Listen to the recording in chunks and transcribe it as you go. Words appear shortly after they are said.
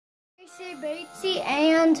Batesy,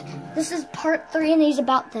 and this is part 3, and he's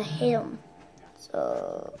about to hit him.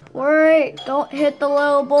 So, wait, don't hit the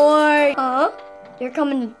little boy. Huh? You're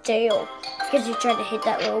coming to jail because you tried to hit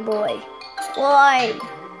that little boy. Why?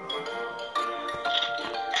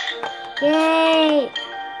 Yay!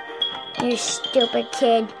 You stupid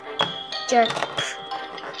kid. Jerk.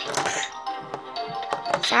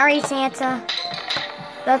 Sorry, Santa.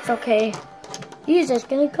 That's okay. He's just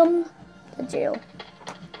gonna come to jail.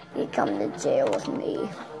 You come to jail with me.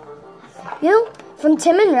 You know, from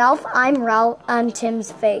Tim and Ralph, I'm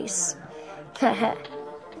Tim's face.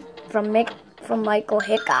 from Michael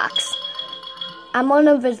Hickox. I'm one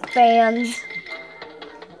of his fans.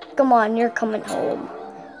 Come on, you're coming home.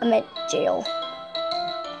 I'm at jail.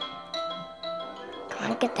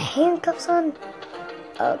 Come on, get the handcuffs on.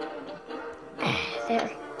 Oh,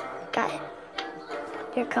 there. Got it.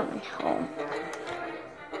 You're coming home.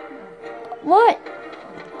 What?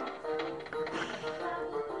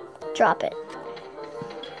 Drop it.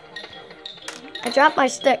 I dropped my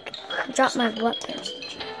stick. I dropped my weapon. No,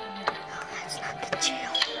 that's not the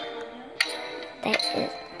jail. That is.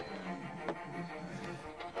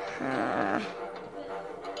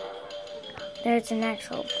 There's an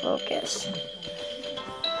actual focus.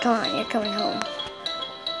 Come on, you're coming home.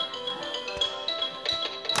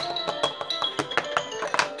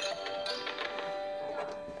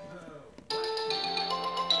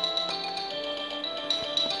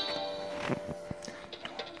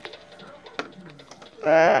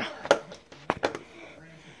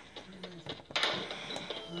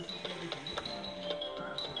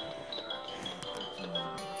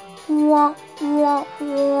 Wah, wah,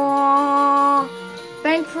 wah.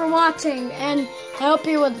 Thanks for watching, and I hope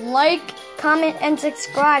you would like, comment, and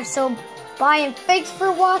subscribe. So bye, and thanks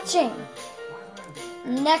for watching.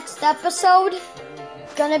 Next episode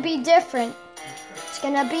gonna be different. It's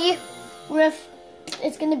gonna be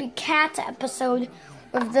cat episode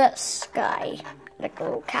with this guy, like a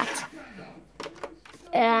little cat.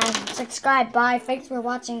 And subscribe. Bye. Thanks for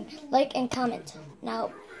watching. Like and comment.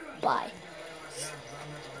 Now, bye.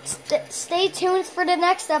 Stay tuned for the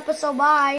next episode. Bye.